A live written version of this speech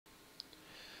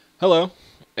Hello,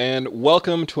 and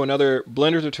welcome to another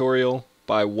Blender tutorial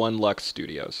by One Lux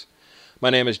Studios.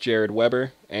 My name is Jared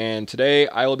Weber, and today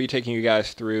I will be taking you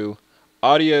guys through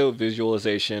audio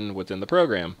visualization within the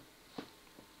program.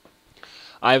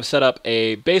 I have set up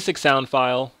a basic sound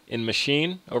file in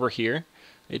Machine over here.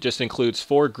 It just includes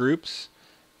 4 groups.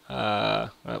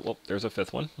 Well, there's a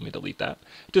 5th one. Let me delete that.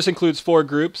 It just includes 4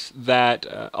 groups that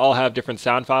all have different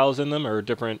sound files in them, or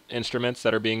different instruments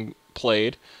that are being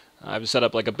played. I've set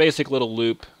up like a basic little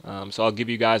loop, so I'll give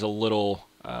you guys a little,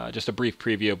 just a brief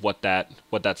preview of what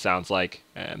that sounds like.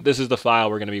 And this is the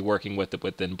file we're going to be working with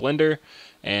within Blender,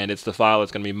 and it's the file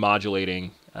that's going to be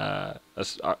modulating a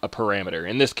parameter.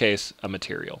 In this case, a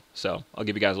material. So I'll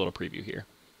give you guys a little preview here.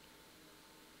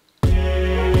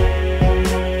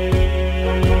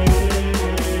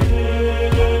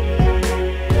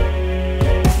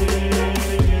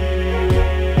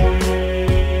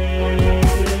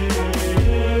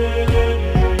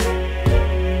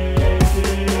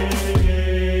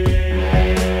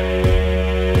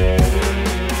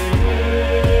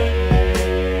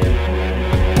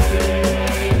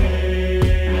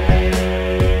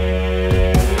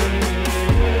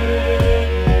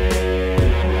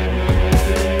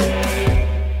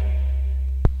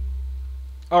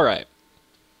 Alright,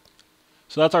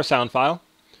 so that's our sound file,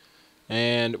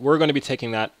 and we're going to be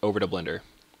taking that over to Blender.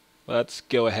 Let's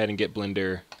go ahead and get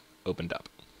Blender opened up.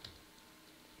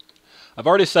 I've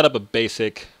already set up a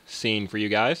basic scene for you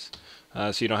guys,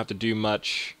 so you don't have to do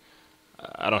much,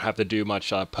 I don't have to do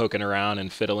much poking around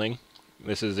and fiddling.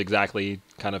 This is exactly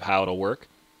kind of how it'll work.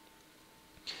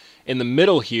 In the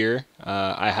middle here,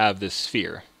 I have this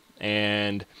sphere,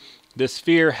 and this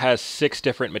sphere has 6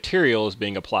 different materials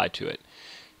being applied to it.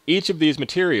 Each of these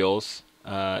materials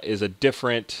is a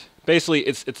different, basically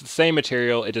it's the same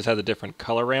material, it just has a different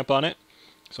color ramp on it.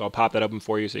 So I'll pop that open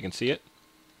for you so you can see it.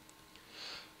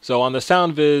 So on the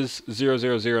SoundViz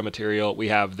 000 material, we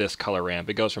have this color ramp.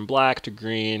 It goes from black to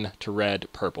green to red to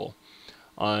purple.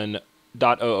 On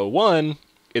 .001,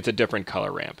 it's a different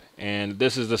color ramp. And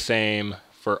this is the same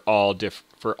for all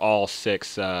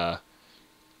 6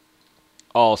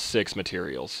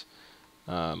 materials.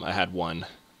 I had one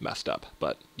messed up,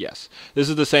 but yes, this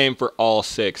is the same for all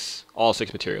six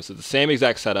materials. It's the same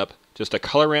exact setup, just a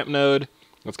color ramp node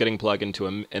that's getting plugged into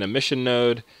an emission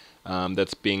node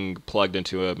that's being plugged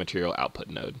into a material output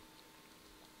node.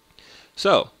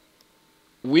 So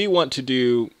we want to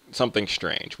do something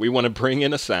strange. We want to bring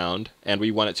in a sound and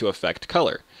we want it to affect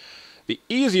color. The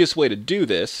easiest way to do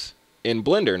this in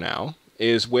Blender now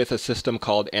is with a system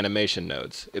called animation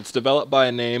nodes. It's developed by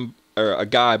a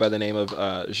guy by the name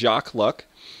of Jacques Luck.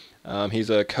 He's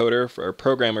a coder or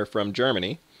programmer from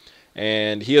Germany,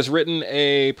 and he has written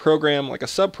a program, like a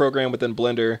subprogram within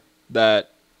Blender,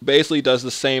 that basically does the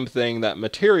same thing that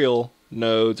material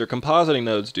nodes or compositing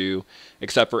nodes do,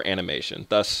 except for animation,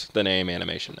 thus the name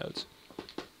animation nodes.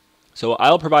 So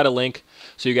I'll provide a link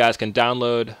so you guys can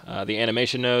download the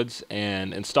animation nodes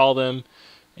and install them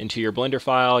into your Blender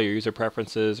file, your user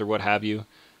preferences, or what have you.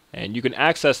 And you can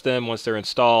access them once they're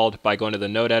installed by going to the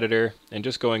node editor and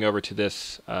just going over to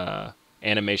this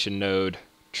animation node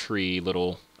tree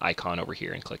little icon over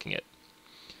here and clicking it.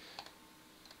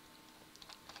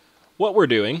 What we're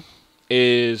doing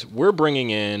is we're bringing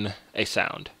in a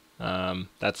sound.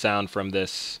 That sound from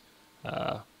this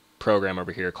program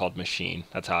over here called Machine.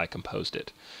 That's how I composed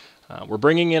it. We're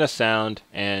bringing in a sound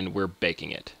and we're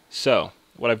baking it. So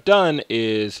what I've done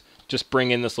is just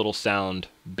bring in this little sound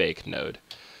bake node.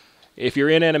 If you're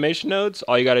in animation nodes,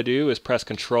 all you got to do is press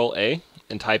Control-A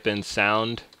and type in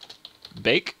sound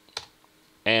bake,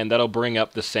 and that'll bring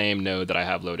up the same node that I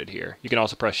have loaded here. You can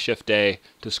also press Shift-A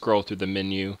to scroll through the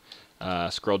menu,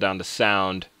 scroll down to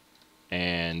sound,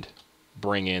 and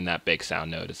bring in that bake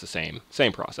sound node. It's the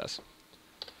same process.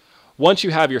 Once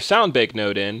you have your sound bake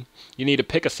node in, you need to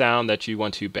pick a sound that you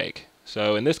want to bake.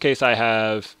 So in this case, I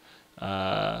have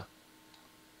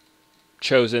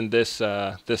chosen this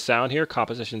sound here,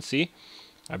 Composition C.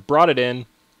 I brought it in,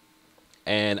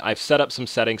 and I've set up some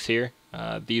settings here.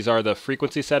 These are the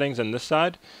frequency settings on this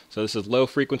side. So this is low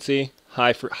frequency,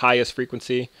 highest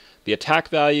frequency, the attack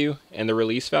value, and the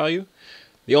release value.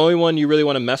 The only one you really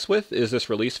want to mess with is this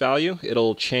release value.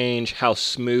 It'll change how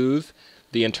smooth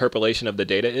the interpolation of the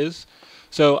data is.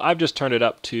 So I've just turned it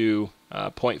up to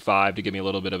 0.5 to give me a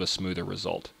little bit of a smoother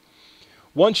result.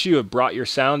 Once you have brought your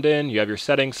sound in, you have your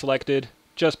settings selected,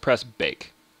 just press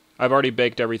bake. I've already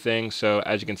baked everything, so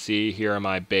as you can see, here are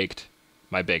my baked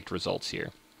results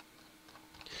here.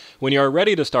 When you are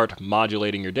ready to start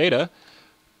modulating your data,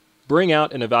 bring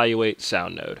out and evaluate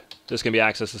sound node. This can be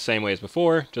accessed the same way as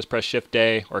before. Just press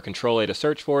Shift-A or Control-A to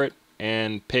search for it,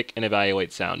 and pick and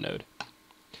evaluate sound node.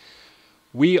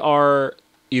 We are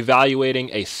evaluating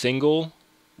a single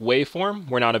waveform.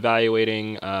 We're not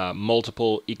evaluating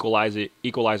multiple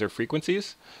equalizer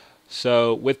frequencies.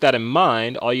 So with that in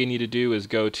mind, all you need to do is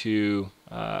go to,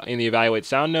 in the evaluate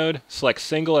sound node, select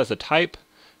single as a type,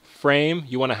 frame,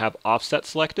 you want to have offset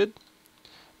selected,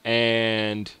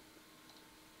 and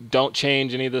don't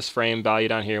change any of this frame value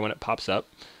down here when it pops up.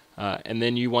 And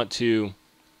then you want to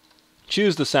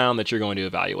choose the sound that you're going to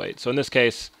evaluate. So in this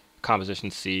case,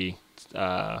 composition C,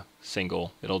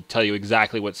 single. It'll tell you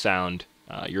exactly what sound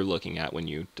you're looking at when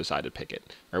you decide to pick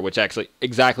it, or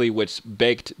exactly which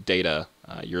baked data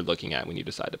you're looking at when you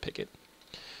decide to pick it.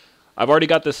 I've already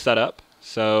got this set up,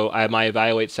 so I have my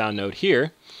evaluate sound node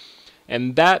here,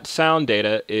 and that sound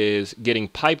data is getting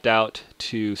piped out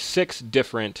to 6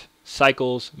 different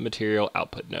cycles material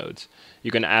output nodes.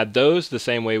 You can add those the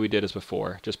same way we did as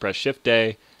before. Just press Shift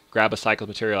A, grab a cycle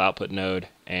material output node,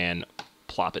 and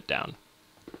plop it down.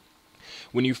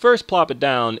 When you first plop it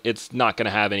down, it's not going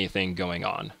to have anything going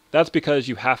on. That's because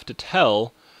you have to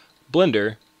tell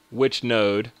Blender which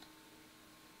node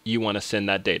you want to send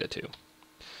that data to.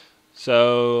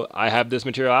 So I have this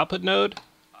material output node.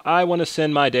 I want to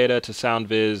send my data to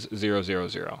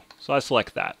SoundViz000. So I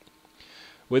select that.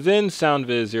 Within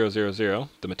SoundViz000,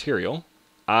 the material,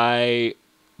 I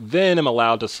then am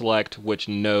allowed to select which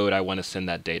node I want to send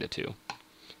that data to.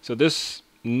 So this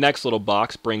next little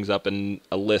box brings up a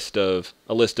list of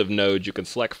nodes you can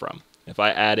select from. If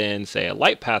I add in, say, a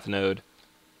light path node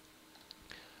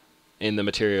in the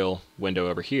material window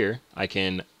over here, I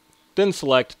can then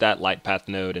select that light path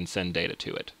node and send data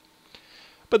to it.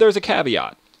 But there's a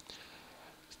caveat.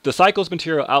 The cycles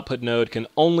material output node can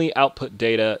only output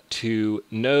data to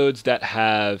nodes that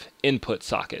have input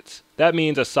sockets. That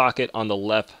means a socket on the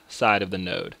left side of the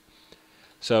node.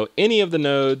 So any of the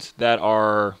nodes that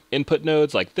are input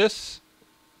nodes like this,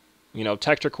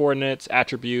 texture coordinates,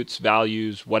 attributes,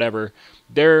 values, whatever,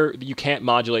 you can't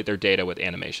modulate their data with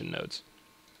animation nodes.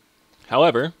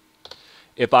 However,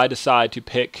 if I decide to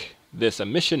pick this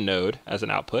emission node as an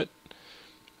output,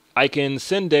 I can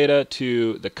send data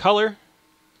to the color,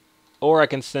 or I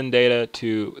can send data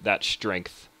to that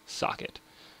strength socket.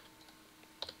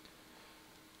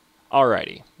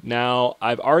 Alrighty, now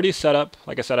I've already set up,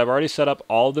 like I said, I've already set up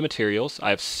all of the materials. I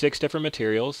have 6 different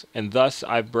materials, and thus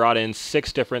I've brought in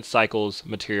 6 different cycles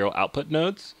material output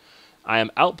nodes. I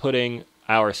am outputting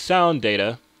our sound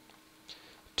data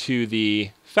to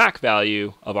the FAC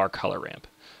value of our color ramp.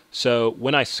 So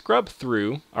when I scrub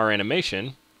through our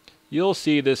animation, you'll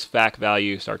see this FAC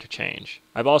value start to change.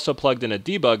 I've also plugged in a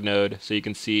debug node so you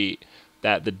can see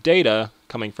that the data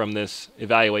coming from this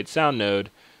evaluate sound node,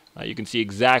 you can see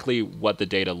exactly what the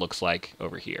data looks like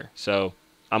over here. So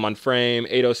I'm on frame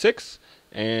 806,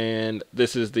 and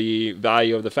this is the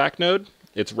value of the FAC node.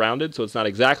 It's rounded, so it's not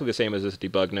exactly the same as this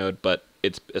debug node, but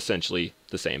it's essentially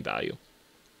the same value.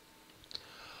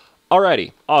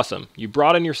 Alrighty, awesome. You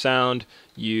brought in your sound,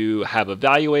 you have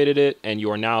evaluated it, and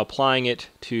you are now applying it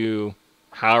to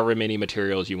however many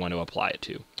materials you want to apply it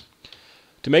to.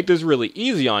 To make this really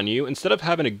easy on you, instead of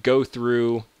having to go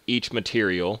through each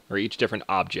material or each different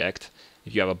object,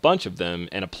 if you have a bunch of them,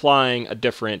 and applying a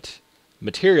different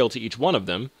material to each one of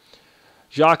them,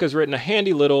 Jacques has written a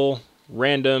handy little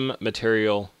random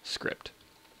material script.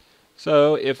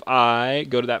 So if I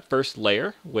go to that first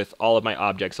layer with all of my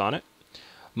objects on it,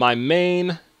 my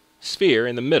main sphere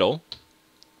in the middle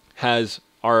has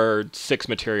our 6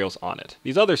 materials on it.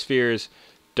 These other spheres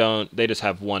they just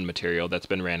have 1 material that's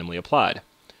been randomly applied.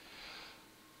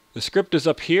 The script is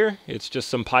up here. It's just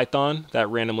some Python that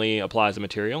randomly applies a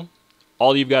material.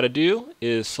 All you've got to do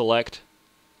is select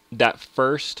that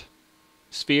first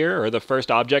sphere, or the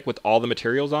first object with all the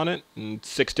materials on it, and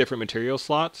 6 different material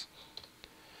slots.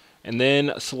 And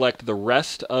then select the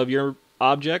rest of your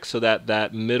objects so that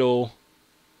that middle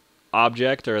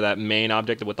object, or that main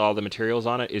object with all the materials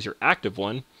on it, is your active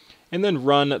one, and then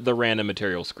run the random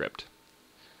material script.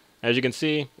 As you can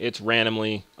see, it's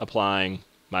randomly applying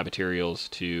my materials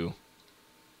to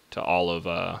all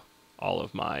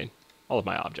of my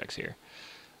objects here.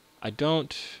 I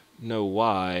don't know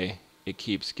why it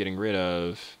keeps getting rid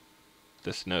of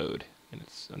this node, and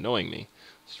it's annoying me.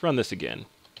 Let's run this again.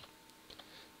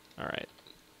 All right.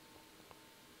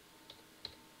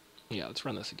 Yeah, let's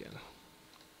run this again.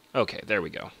 Okay, there we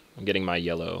go. I'm getting my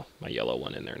yellow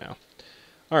one in there now.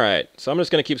 All right, so I'm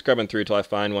just gonna keep scrubbing through till I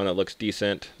find one that looks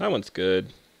decent. That one's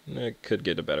good. I could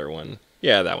get a better one.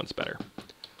 Yeah, that one's better.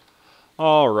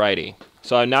 Alrighty,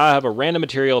 so I now have a random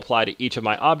material applied to each of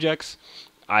my objects.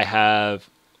 I have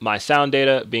my sound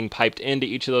data being piped into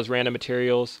each of those random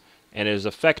materials, and it is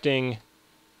affecting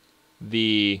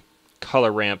the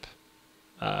color ramp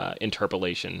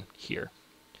interpolation here.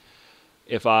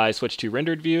 If I switch to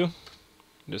rendered view,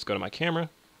 just go to my camera.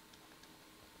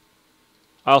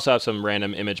 I also have some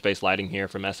random image-based lighting here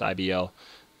from SIBL.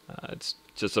 It's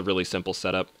just a really simple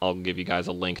setup. I'll give you guys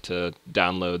a link to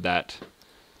download that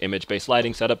image-based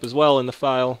lighting setup as well in the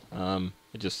file.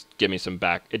 It just gives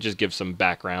some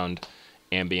background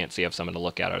ambience, so you have something to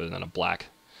look at other than a black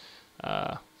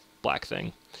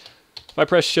thing. If I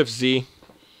press Shift Z,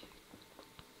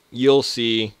 you'll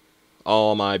see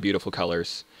all my beautiful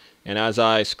colors. And as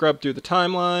I scrub through the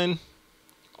timeline,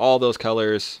 all those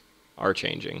colors are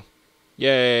changing.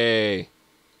 Yay!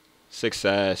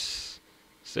 Success,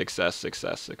 success,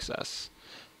 success, success.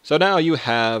 So now you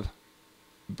have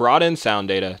brought in sound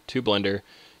data to Blender.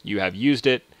 You have used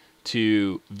it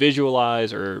to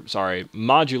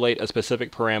modulate a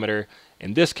specific parameter.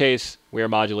 In this case, we are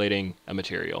modulating a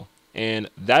material. And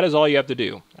that is all you have to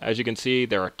do. As you can see,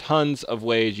 there are tons of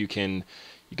ways you can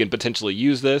potentially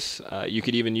use this. You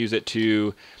could even use it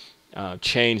to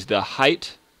change the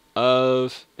height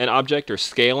of an object or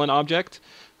scale an object.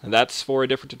 And that's for a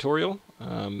different tutorial.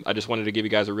 I just wanted to give you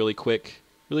guys a really quick,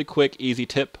 easy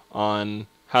tip on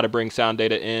how to bring sound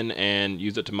data in and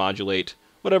use it to modulate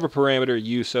whatever parameter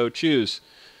you so choose.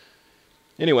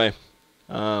 Anyway,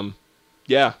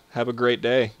 yeah, have a great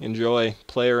day. Enjoy,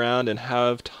 play around, and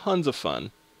have tons of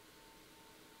fun.